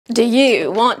Do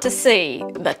you want to see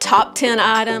the top 10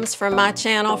 items from my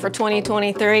channel for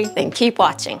 2023? Then keep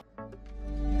watching.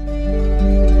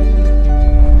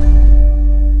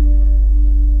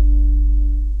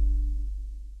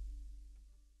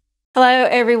 Hello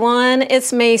everyone,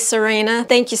 it's me, Serena.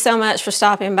 Thank you so much for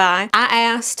stopping by. I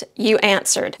asked, you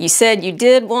answered. You said you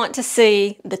did want to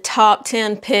see the top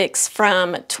 10 picks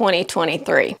from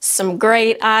 2023. Some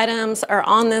great items are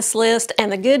on this list,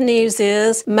 and the good news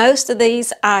is most of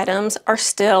these items are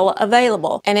still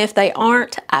available. And if they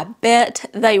aren't, I bet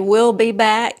they will be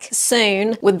back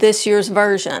soon with this year's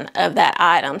version of that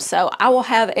item. So I will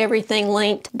have everything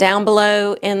linked down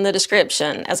below in the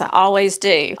description, as I always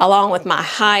do, along with my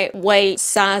height, weight,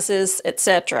 sizes,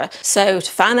 etc. So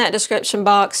to find that description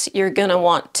box, you're gonna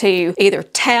want to either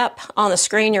tap on the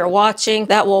screen you're watching.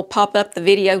 That will pop up the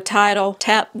video title.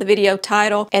 Tap the video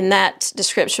title and that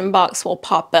description box will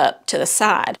pop up to the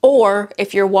side. Or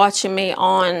if you're watching me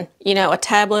on, a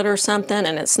tablet or something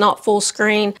and it's not full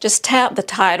screen, just tap the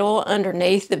title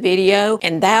underneath the video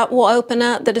and that will open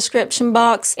up the description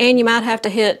box, and you might have to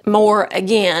hit more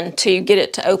again to get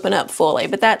it to open up fully,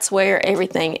 but that's where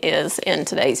everything is in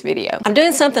today's video. I'm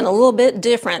doing something a little bit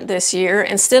different this year.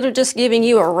 Instead of just giving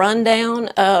you a rundown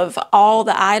of all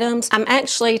the items, I'm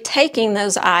actually taking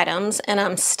those items and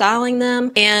I'm styling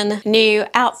them in new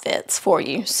outfits for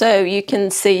you. So you can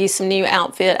see some new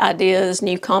outfit ideas,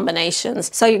 new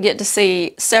combinations. So you get to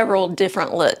see several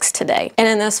different looks today. And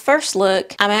in this first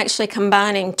look, I'm actually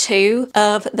combining two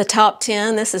of the top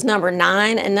 10. This is number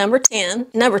 9 and number 10.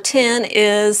 Number 10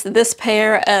 is this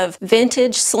pair of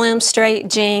vintage slim straight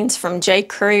jeans from J.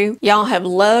 Crew. Y'all have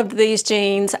loved these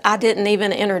jeans. I didn't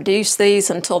even introduce these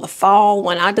until the fall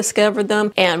when I discovered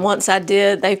them. And once I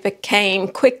did, they became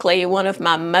quickly one of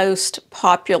my most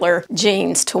popular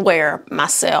jeans to wear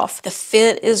myself. The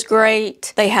fit is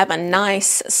great. They have a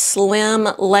nice slim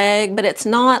leg, but it's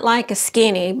not like a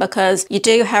skinny because you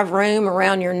do have room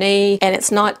around your knee and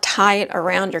it's not tight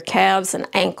around your calves and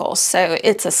ankles. So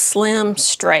it's a slim,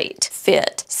 straight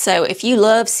fit. So if you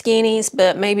love skinnies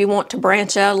but maybe want to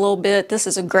branch out a little bit, this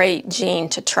is a great jean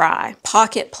to try.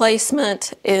 Pocket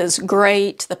placement is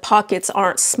great. The pockets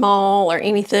aren't small or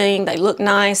anything. They look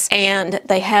nice and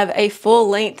they have a full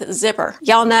length zipper.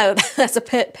 Y'all know that's a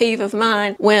pet peeve of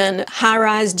mine when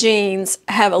high-rise jeans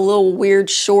have a little weird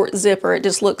short zipper. It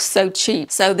just looks so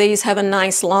cheap. So these have a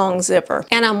nice long zipper.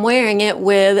 And I'm wearing it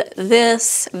with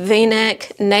this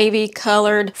V-neck navy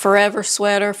colored forever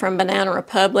sweater from Banana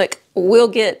Republic. We'll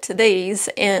get to these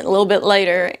in a little bit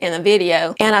later in the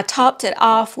video. And I topped it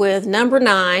off with number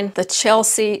 9, the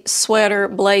Chelsea sweater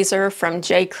blazer from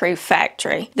J. Crew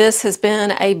Factory. This has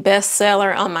been a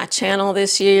bestseller on my channel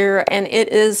this year, and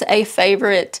it is a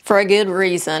favorite for a good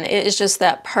reason. It is just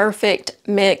that perfect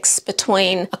mix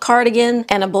between a cardigan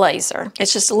and a blazer.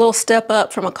 It's just a little step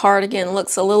up from a cardigan,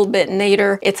 looks a little bit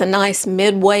neater. It's a nice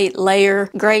mid-weight layer,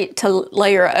 great to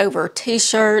layer over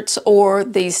t-shirts or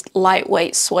these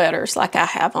lightweight sweaters like I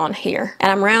have on here.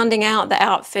 And I'm rounding out the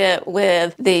outfit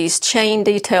with these chain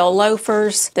detail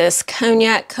loafers, this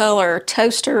cognac color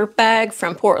toaster bag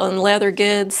from Portland Leather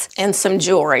Goods, and some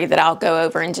jewelry that I'll go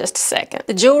over in just a second.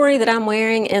 The jewelry that I'm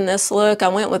wearing in this look, I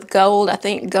went with gold. I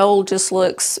think gold just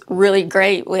looks really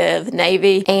great with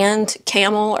navy and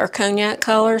camel or cognac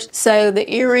colors. So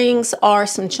the earrings are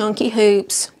some chunky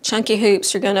hoops. Chunky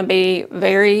hoops are going to be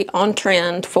very on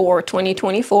trend for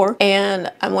 2024.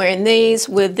 And I'm wearing these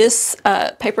with this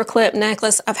paperclip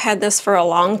necklace. I've had this for a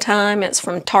long time. It's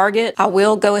from Target. I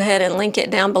will go ahead and link it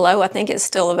down below. I think it's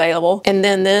still available. And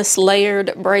then this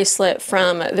layered bracelet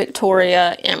from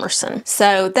Victoria Emerson.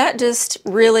 So that just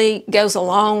really goes a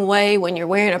long way when you're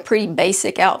wearing a pretty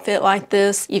basic outfit like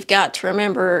this. You've got to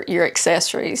remember your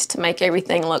accessories to make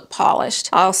everything look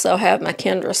polished. I also have my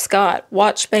Kendra Scott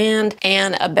watch band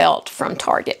and a belt from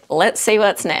Target. Let's see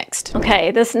what's next.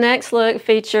 Okay, this next look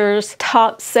features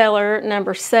top seller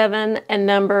number 7 and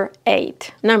number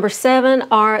 8. Number 7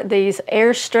 are these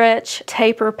air stretch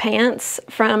taper pants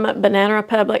from Banana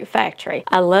Republic Factory.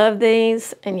 I love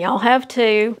these and y'all have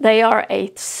too. They are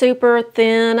a super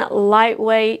thin,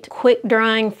 lightweight, quick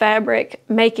drying fabric,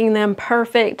 making them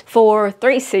perfect for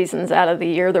 3 seasons out of the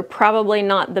year. They're probably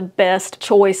not the best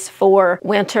choice for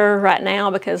winter right now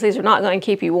because these are not going to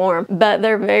keep you warm, but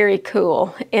they're very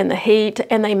cool in the heat,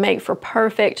 and they make for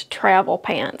perfect travel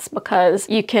pants because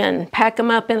you can pack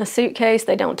them up in a suitcase.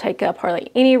 They don't take up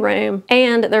hardly any room,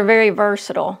 and they're very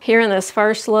versatile. Here in this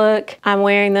first look, I'm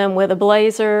wearing them with a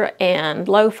blazer and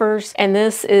loafers, and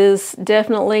this is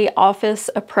definitely office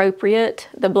appropriate.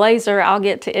 The blazer, I'll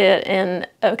get to it in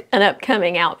an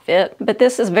upcoming outfit, but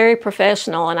this is very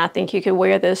professional, and I think you could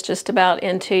wear this just about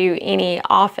into any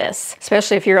office,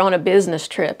 especially if you're on a business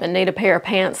trip and need a pair of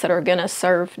pants that are going to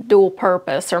serve dual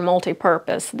purpose or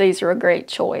multi-purpose. These are a great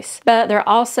choice, but they're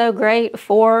also great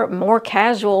for more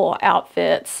casual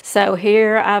outfits. So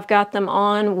here I've got them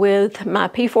on with my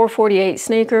P448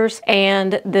 sneakers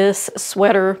and this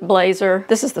sweater blazer.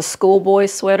 This is the schoolboy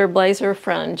sweater blazer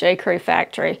from J. Crew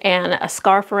Factory, and a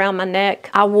scarf around my neck.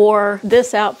 I wore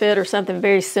this outfit or something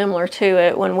very similar to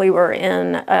it when we were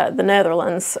in the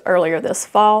Netherlands earlier this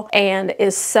fall, and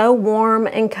is so warm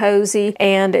and cozy,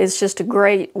 and it's just a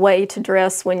great way to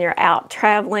dress when you're out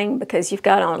traveling because you've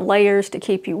got on layers to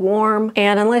keep you warm.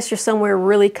 And unless you're somewhere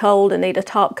really cold and need a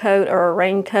top coat or a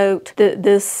raincoat,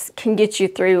 this can get you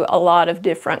through a lot of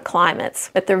different climates.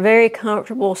 But they're very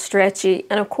comfortable, stretchy,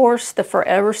 and of course the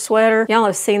Forever sweater. Y'all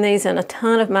have seen these in a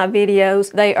ton of my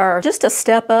videos. They are just a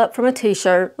step up from a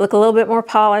t-shirt, look a little bit more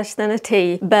polished than a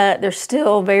tee, but they're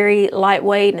still very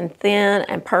lightweight and thin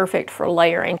and perfect for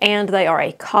layering. And they are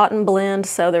a cotton blend,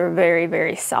 so they're very,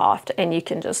 very soft, and you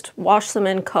can just wash them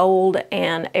in cold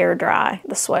and air dry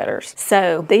the sweaters.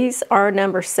 So these are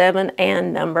number 7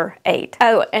 and number 8.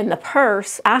 Oh, and the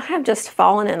purse, I have just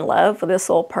fallen in love with this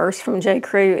little purse from J.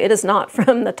 Crew. It is not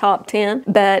from the top 10,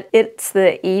 but it's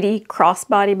the Edie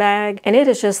crossbody bag, and it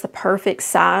is just the perfect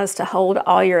size to hold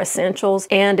all your essentials.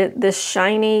 And this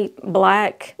shiny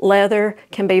black leather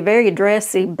can be very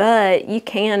dressy, but you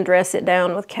can dress it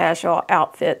down with casual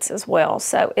outfits as well.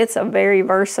 So it's a very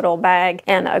versatile bag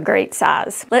and a great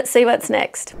size. Let's see what's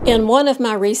next. In one of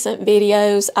my recent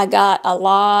videos, I got a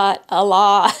lot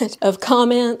of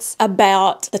comments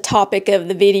about the topic of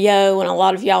the video, and a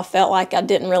lot of y'all felt like I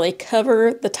didn't really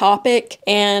cover the topic,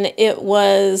 and it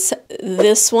was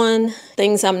this one,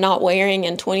 things I'm not wearing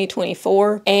in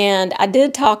 2024. And I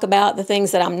did talk about the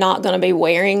things that I'm not going to be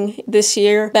wearing this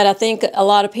year, but I think a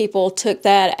lot of people took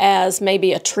that as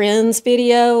maybe a trends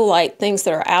video, like things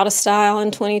that are out of style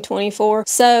in 2024.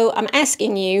 So I'm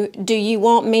asking you, do you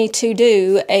want me to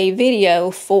do a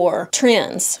video for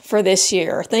trends for this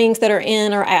year, things that are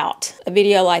in or out, a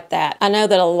video like that? I know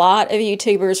that a lot of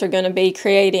YouTubers are going to be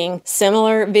creating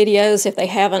similar videos if they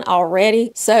haven't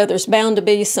already, so there's bound to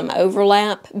be some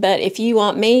overlap. But if you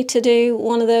want me to do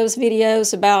one of those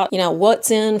videos about, you know,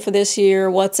 what's in for this year,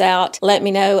 what's out, let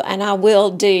me know, and I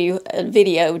will do a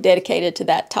video dedicated to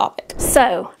that topic.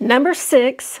 So number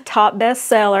 6, top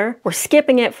bestseller. We're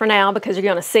skipping it for now because you're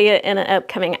going to see it in an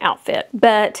upcoming outfit,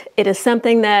 but it is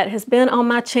something that has been on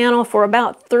my channel for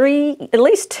about at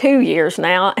least 2 years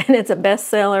now, and it's a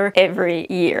bestseller every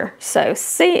year. So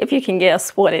see if you can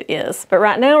guess what it is. But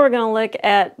right now we're going to look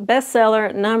at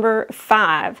bestseller number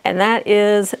 5, and that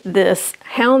is this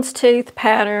houndstooth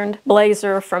patterned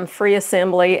blazer from Free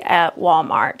Assembly at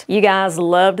Walmart. You guys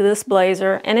loved this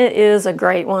blazer, and it is a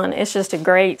great one. It's just a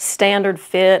great standard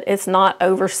fit. It's not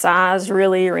oversized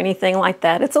really or anything like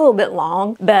that. It's a little bit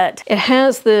long, but it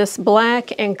has this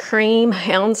black and cream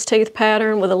houndstooth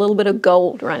pattern with a little bit of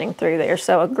gold running through there.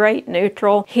 So a great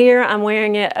neutral. Here I'm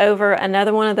wearing it over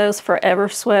another one of those Forever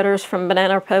sweaters from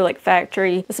Banana Republic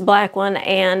Factory, this black one,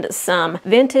 and some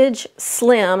vintage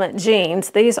slim jeans.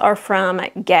 These are from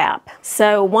Gap.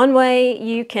 So one way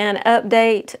you can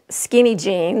update skinny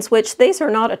jeans, which these are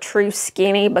not a true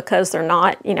skinny because they're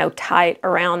not, you know, tight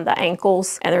around the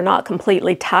ankles, and they're not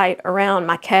completely tight around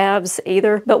my calves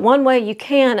either. But one way you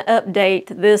can update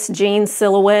this jean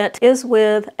silhouette is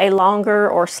with a longer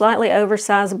or slightly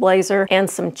oversized blazer and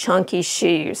some chunky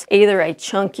shoes. Either a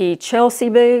chunky Chelsea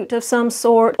boot of some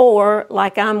sort, or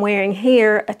like I'm wearing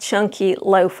here, a chunky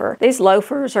loafer. These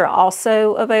loafers are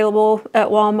also available at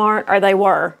Walmart, or they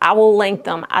were. I will link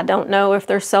them. I don't know if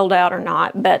they're sold out or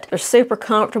not, but they're super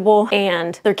comfortable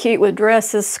and they're cute with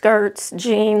dresses, skirts,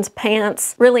 jeans,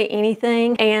 pants, really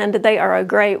anything. And they are a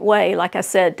great way, like I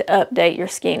said, to update your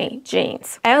skinny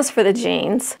jeans. As for the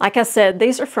jeans, like I said,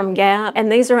 these are from Gap,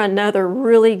 and these are another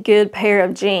really good pair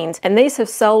of jeans. And these have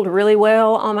sold really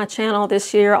well on my channel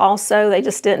this year also. They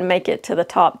just didn't make it to the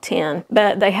top 10.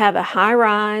 But they have a high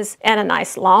rise and a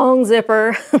nice long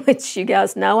zipper, which you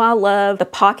guys know I love. The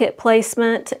pocket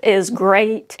placement is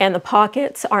great, and the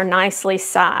pockets are nicely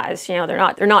sized. You know,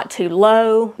 they're not too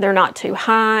low, they're not too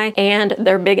high, and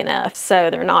they're big enough. So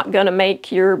they're not going to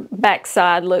make your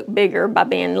backside look bigger by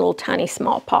being little tiny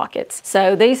small pockets.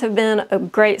 So these have been a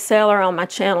great seller on my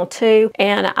channel too,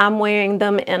 and I'm wearing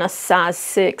them in a size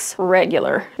 6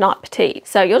 regular, not petite.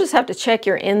 So you'll just have to check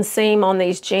your inseam on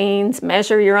these jeans,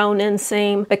 measure your own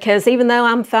inseam, because even though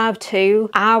I'm 5'2",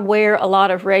 I wear a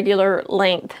lot of regular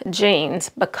length jeans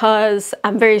because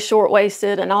I'm very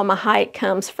short-waisted and all my height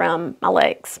comes from my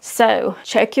legs. So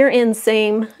check your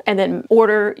inseam and then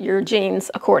order your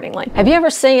jeans accordingly. Have you ever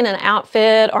seen an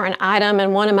outfit or an item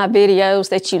in one of my videos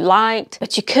that you liked,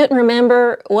 but you couldn't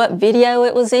remember what video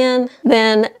it was in?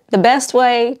 Then the best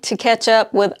way to catch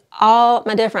up with all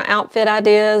my different outfit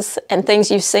ideas and things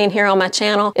you've seen here on my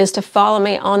channel is to follow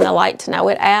me on the Like to Know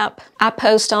It app. I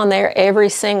post on there every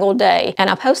single day, and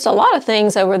I post a lot of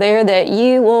things over there that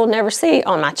you will never see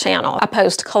on my channel. I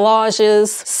post collages,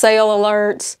 sale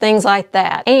alerts, things like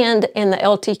that. And in the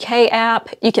LTK app,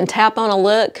 you can tap on a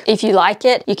look. If you like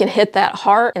it, you can hit that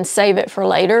heart and save it for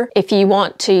later. If you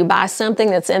want to buy something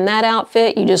that's in that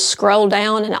outfit, you just scroll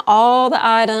down and all the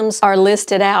items are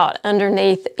listed out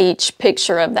underneath each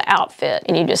picture of the outfit.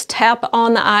 And you just tap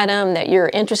on the item that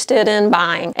you're interested in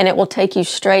buying, and it will take you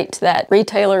straight to that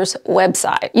retailer's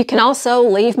website. You can also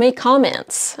leave me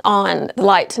comments on the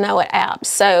Like to Know It app.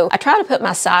 So I try to put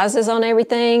my sizes on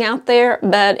everything out there,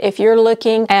 but if you're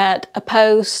looking at a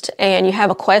post and you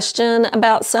have a question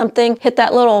about something, hit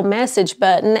that little message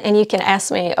button and you can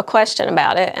ask me a question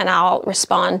about it and I'll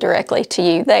respond directly to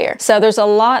you there. So there's a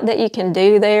lot that you can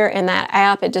do there in that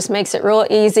app. It just makes it real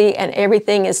easy and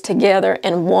everything is together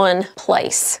in one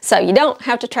place. So you don't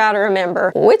have to try to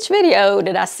remember which video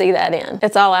did I see that in.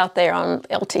 It's all out there on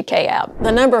LTK app.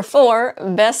 The number 4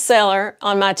 bestseller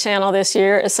on my channel this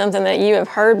year is something that you have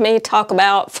heard me talk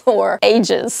about for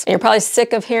ages. You're probably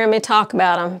sick of hearing me talk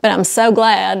about them, but I'm so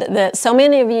glad that so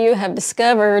many of you have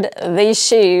discovered these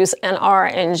shoes and are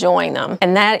enjoying them.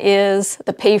 And that is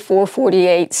the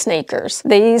P448 sneakers.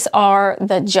 These are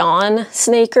the John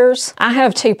sneakers. I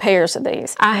have 2 pairs of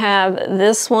these. I have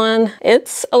this one.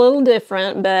 It's a little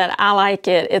different, but I like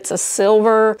it. It's a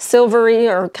silvery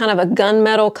or kind of a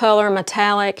gunmetal color,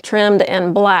 metallic, trimmed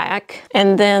in black.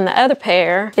 And then the other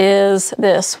pair is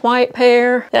this white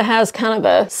pair that has kind of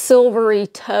a silvery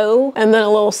toe and then a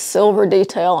little silver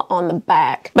detail on the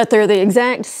back. But they're the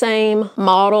exact same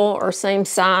model or same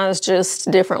size,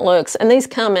 just different looks. And these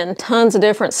come in tons of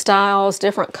different styles,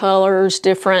 different colors,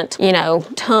 different, you know,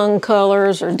 tongue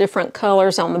colors or different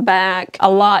colors on the back.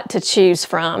 A lot to choose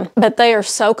from. But they are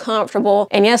so comfortable.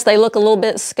 And yes, they look a little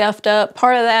bit scuffed up.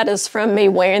 Part of that is from me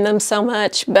wearing them so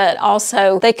much, but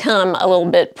also they come a little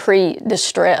bit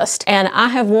pre-distressed. And I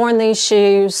have worn these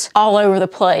shoes all over the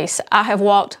place. I have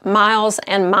walked miles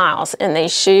and miles in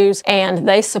these shoes and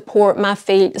they support my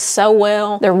feet so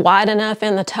well. They're wide enough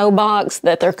in the toe box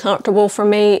that they're comfortable for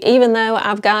me, even though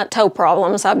I've got toe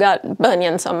problems. I've got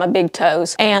bunions on my big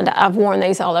toes, and I've worn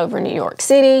these all over New York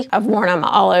City. I've worn them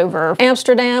all over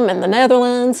Amsterdam and the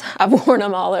Netherlands. I've worn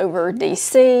them all over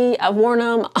DC. I've worn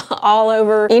them all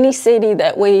over any city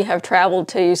that we have traveled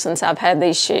to since I've had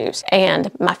these shoes.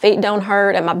 And my feet don't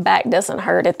hurt and my back doesn't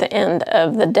hurt at the end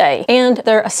of the day. And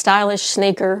they're a stylish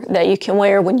sneaker that you can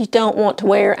wear when you don't want to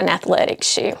wear an athletic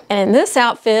shoe. And in this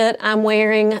outfit, I'm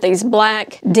wearing these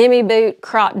black demi boot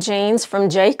crop jeans from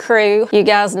J. Crew. You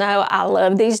guys know I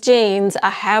love these jeans. I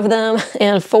have them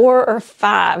in 4 or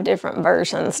 5 different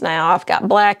versions now. I've got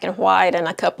black and white and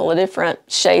a couple of different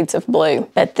shades of blue.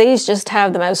 But these just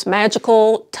have the most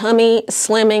magical tummy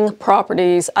slimming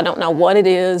properties. I don't know what it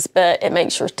is, but it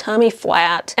makes your tummy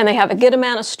flat. And they have a good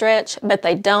amount of stretch, but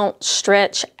they don't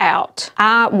stretch out.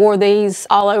 I wore these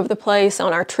all over the place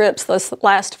on our trips this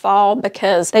last fall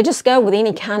because they just go with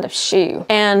any kind of shoe.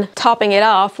 And topping it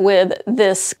off with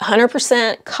this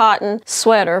 100% cotton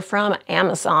sweater from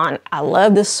Amazon. I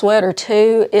love this sweater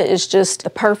too. It is just the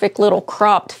perfect little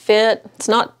cropped fit. It's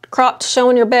not cropped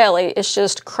showing your belly, it's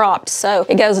just cropped, so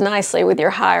it goes nicely with your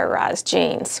higher rise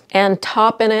jeans. And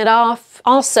topping it off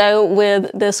also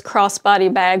with this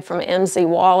crossbody bag from MZ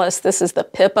Wallace. This is the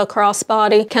Pippa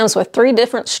crossbody. Comes with 3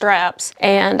 different straps,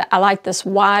 and I like this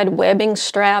wide webbing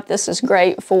strap. This is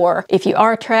great for if you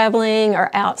are traveling or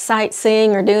out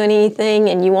sightseeing or doing anything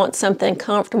and you want something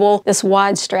comfortable. This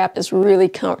wide strap is really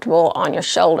comfortable on your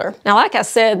shoulder. Now, like I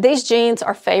said, these jeans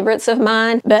are favorites of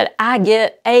mine, but I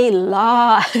get a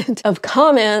lot of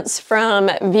comments from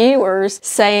viewers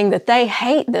saying that they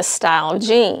hate this style of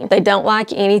jean. They don't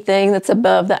like anything that's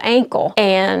above the ankle,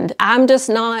 and I'm just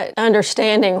not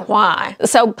understanding why.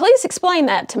 So please explain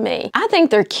that to me. I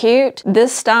think they're cute.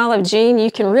 This style of jean you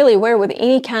can really wear with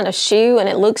any kind of shoe and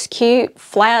it looks cute.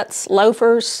 Flats,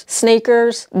 loafers,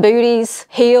 sneakers, booties,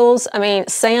 heels, I mean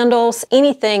sandals,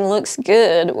 anything looks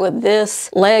good with this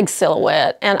leg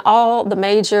silhouette, and all the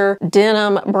major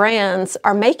denim brands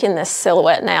are making this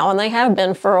silhouette now, and they have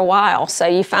been for a while. So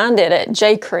you find it at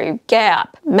J. Crew,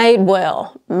 Gap,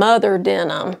 Madewell, Mother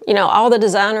Denim, you know, all the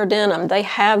designer denim, they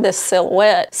have this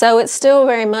silhouette. So it's still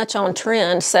very much on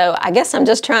trend. So I guess I'm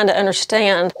just trying to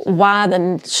understand why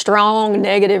the strong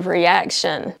negative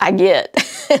reaction I get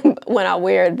when I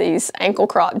wear these ankle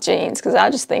crop jeans, because I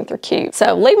just think they're cute.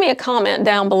 So leave me a comment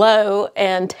down below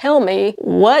and tell me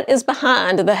what is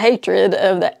behind the hatred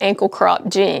of the ankle crop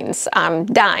jeans. I'm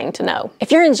dying to know.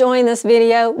 If you're enjoying this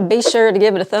video, be sure to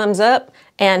give it a thumbs up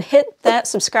and hit that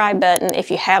subscribe button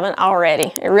if you haven't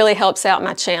already. It really helps out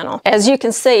my channel. As you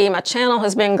can see, my channel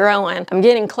has been growing. I'm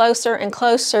getting closer and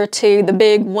closer to the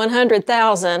big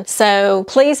 100,000, so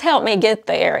please help me get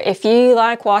there. If you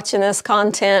like watching this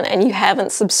content and you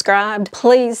haven't subscribed,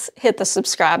 please hit the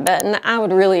subscribe button. I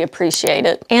would really appreciate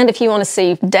it. And if you want to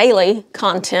see daily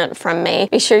content from me,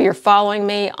 be sure you're following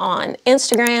me on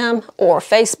Instagram or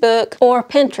Facebook or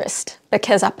Pinterest,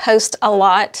 because I post a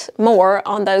lot more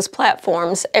on those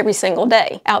platforms every single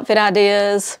day. Outfit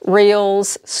ideas,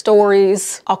 reels,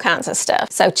 stories, all kinds of stuff.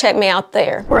 So check me out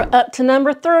there. We're up to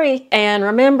number 3. And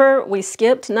remember, we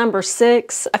skipped number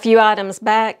 6 a few items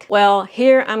back. Well,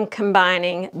 here I'm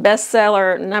combining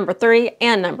bestseller number 3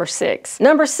 and number 6.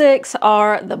 Number 6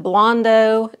 are the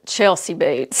Blondo Chelsea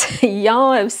boots.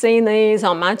 Y'all have seen these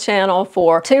on my channel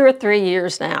for 2 or 3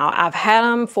 years now. I've had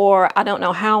them for I don't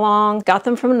know how long. Got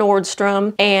them from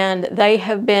Nordstrom, and they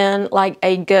have been like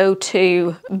a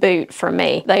go-to boot for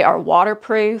me. They are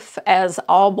waterproof, as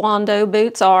all Blondo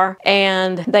boots are,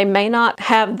 and they may not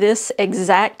have this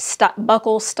exact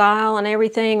buckle style and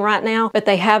everything right now, but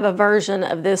they have a version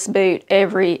of this boot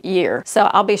every year. So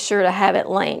I'll be sure to have it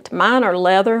linked. Mine are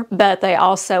leather, but they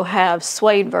also have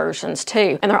suede versions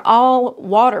too, and they're all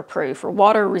waterproof or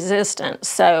water resistant,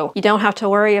 so you don't have to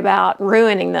worry about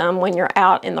ruining them when you're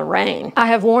out in the rain. I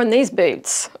have worn these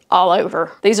boots all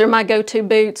over. These are my go-to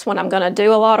boots when I'm gonna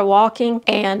do a lot of walking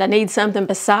and I need something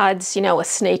besides, you know, a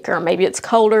sneaker. Maybe it's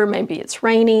colder, maybe it's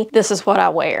rainy. This is what I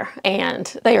wear,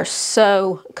 and they are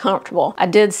so comfortable. I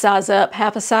did size up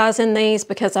half a size in these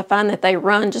because I find that they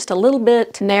run just a little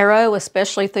bit narrow,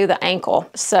 especially through the ankle.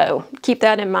 So keep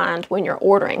that in mind when you're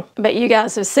ordering. But you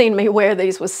guys have seen me wear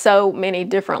these with so many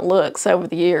different looks over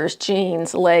the years.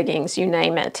 Jeans, leggings, you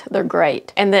name it. They're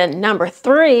great. And then number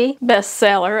 3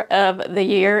 bestseller of the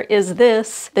year is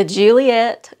this, the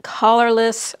Juliet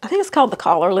collarless, I think it's called the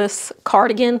collarless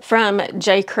cardigan from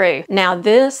J. Crew. Now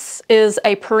this is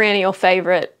a perennial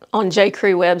favorite on J.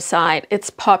 Crew website.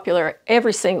 It's popular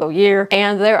every single year,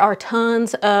 and there are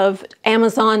tons of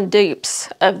Amazon dupes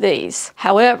of these.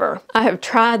 However, I have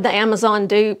tried the Amazon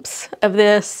dupes of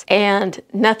this and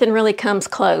nothing really comes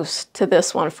close to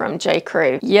this one from J.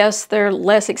 Crew. Yes, they're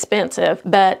less expensive,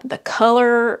 but the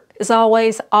color is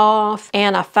always off,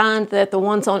 and I find that the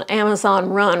ones on Amazon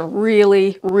run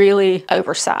really, really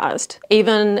oversized.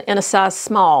 Even in a size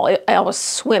small, I was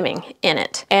swimming in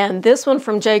it. And this one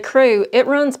from J. Crew, it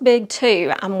runs big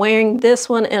too. I'm wearing this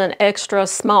one in an extra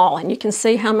small, and you can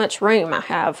see how much room I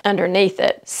have underneath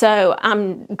it. So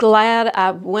I'm glad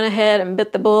I went ahead and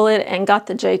bit the bullet and got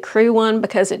the J. Crew one,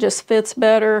 because it just fits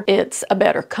better. It's a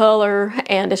better color,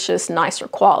 and it's just nicer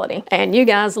quality. And you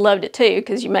guys loved it too,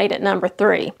 because you made it number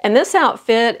 3. And this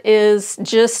outfit is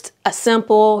just a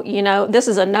simple, you know, this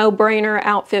is a no-brainer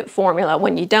outfit formula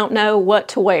when you don't know what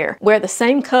to wear. Wear the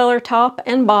same color top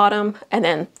and bottom, and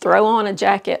then throw on a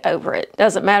jacket over it.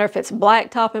 Doesn't matter if it's black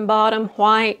top and bottom,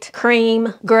 white,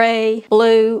 cream, gray,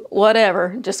 blue,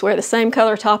 whatever. Just wear the same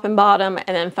color top and bottom,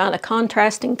 and then find a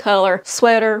contrasting color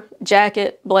sweater,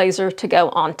 jacket, blazer to go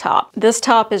on top. This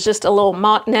top is just a little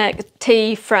mock neck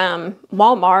tee from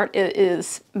Walmart. It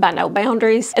is by No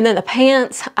Boundaries. And then the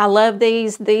pants, I love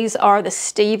these. These are the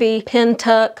Stevie pin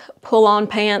tuck pull-on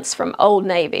pants from Old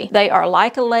Navy. They are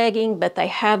like a legging, but they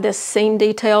have this seam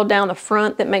detail down the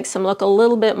front that makes them look a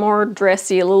little bit more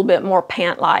dressy, a little bit more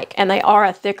pant-like. And they are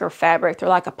a thicker fabric. They're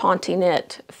like a ponte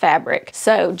knit fabric.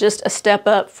 So just a step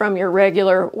up from your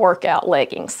regular workout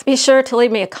leggings. Be sure to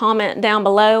leave me a comment down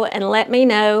below and let me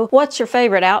know what's your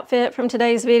favorite outfit from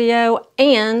today's video,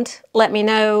 and let me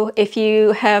know if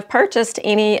you have purchased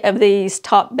any of these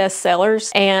top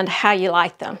bestsellers and how you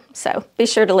like them. So be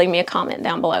sure to leave me a comment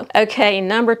down below. Okay,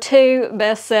 number 2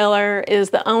 bestseller is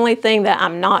the only thing that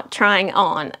I'm not trying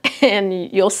on.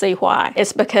 and you'll see why.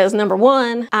 It's because number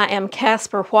one, I am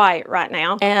Casper White right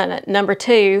now, and number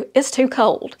two, it's too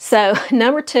cold. So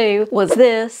number two was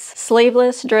this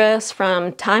sleeveless dress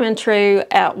from Time and True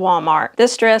at Walmart.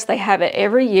 This dress, they have it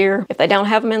every year. If they don't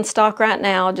have them in stock right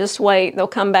now, just wait, they'll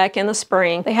come back in the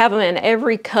spring. They have them in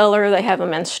every color, they have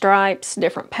them in stripes,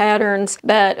 different patterns,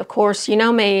 but of course, you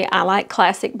know me, I like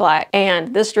classic black,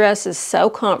 and this dress is so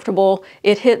comfortable.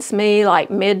 It hits me like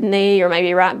mid-knee or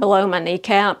maybe right below my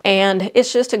kneecap, and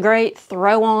it's just a great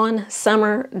throw-on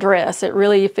summer dress. It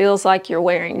really feels like you're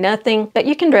wearing nothing, but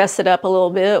you can dress it up a little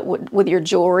bit with your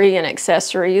jewelry and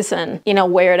accessories and, you know,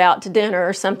 wear it out to dinner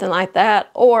or something like that.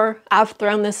 Or I've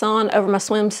thrown this on over my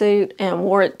swimsuit and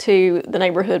wore it to the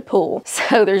neighborhood pool.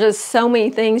 So there's just so many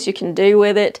things you can do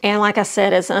with it. And like I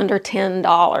said, it's under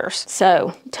 $10.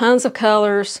 So tons of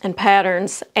colors and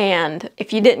patterns. And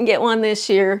if you didn't get one this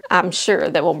year, I'm sure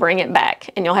that we'll bring it back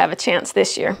and you'll have a chance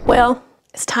this year. Well,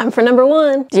 it's time for number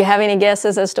one. Do you have any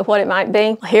guesses as to what it might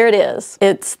be? Well, here it is.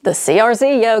 It's the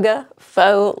CRZ Yoga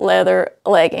faux leather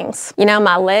leggings. You know,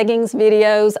 my leggings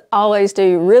videos always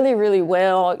do really, really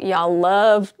well. Y'all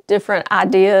love different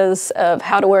ideas of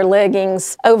how to wear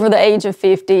leggings over the age of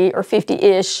 50 or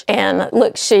 50-ish and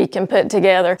look chic and put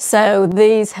together. So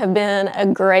these have been a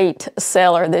great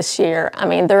seller this year. I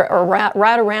mean, they're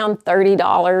right around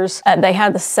 $30. They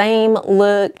have the same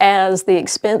look as the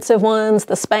expensive ones,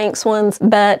 the Spanx ones,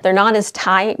 but they're not as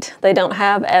tight. They don't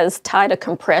have as tight a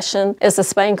compression as the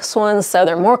Spanx ones, so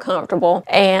they're more comfortable.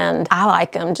 And I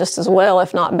like them just as well,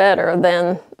 if not better,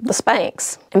 than the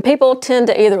Spanx. And people tend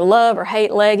to either love or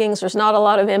hate leggings. There's not a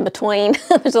lot of in between.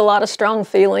 There's a lot of strong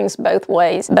feelings both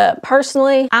ways. But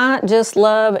personally, I just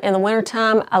love, in the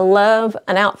wintertime, I love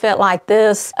an outfit like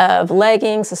this of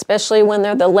leggings, especially when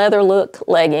they're the leather look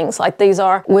leggings like these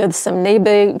are, with some knee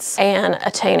boots and a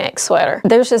tunic sweater.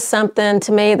 There's just something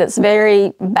to me that's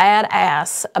very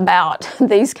badass about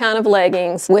these kind of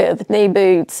leggings with knee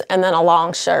boots and then a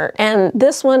long shirt. And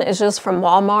this one is just from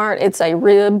Walmart. It's a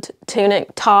ribbed tunic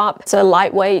top. It's a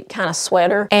lightweight kind of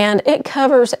sweater, and it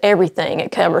covers everything.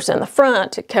 It covers in the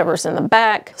front, it covers in the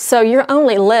back. So you're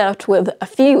only left with a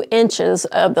few inches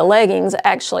of the leggings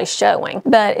actually showing.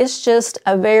 But it's just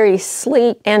a very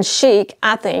sleek and chic,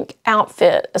 I think,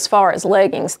 outfit as far as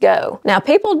leggings go. Now,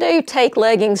 people do take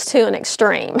leggings to an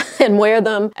extreme and wear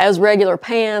them as regular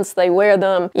pants. They wear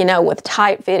them, you know, with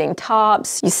tight-fitting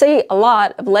tops. You see a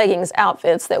lot of leggings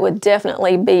outfits that would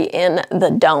definitely be in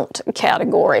the don't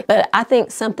category. But I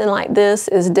think something like this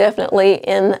is definitely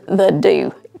in the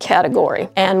do category.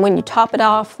 And when you top it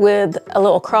off with a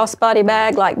little crossbody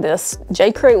bag like this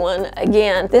J. Crew one,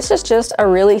 again, this is just a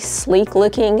really sleek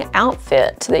looking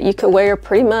outfit that you could wear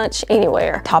pretty much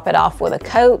anywhere. Top it off with a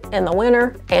coat in the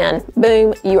winter and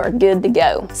boom, you are good to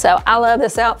go. So I love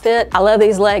this outfit. I love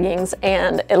these leggings,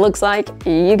 and it looks like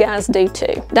you guys do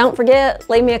too. Don't forget,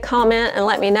 leave me a comment and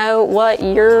let me know what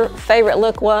your favorite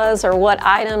look was or what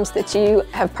items that you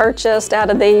have purchased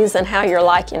out of these and how you're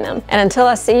liking them. And until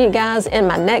I see you guys in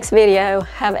my next video,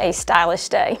 have a stylish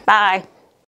day. Bye.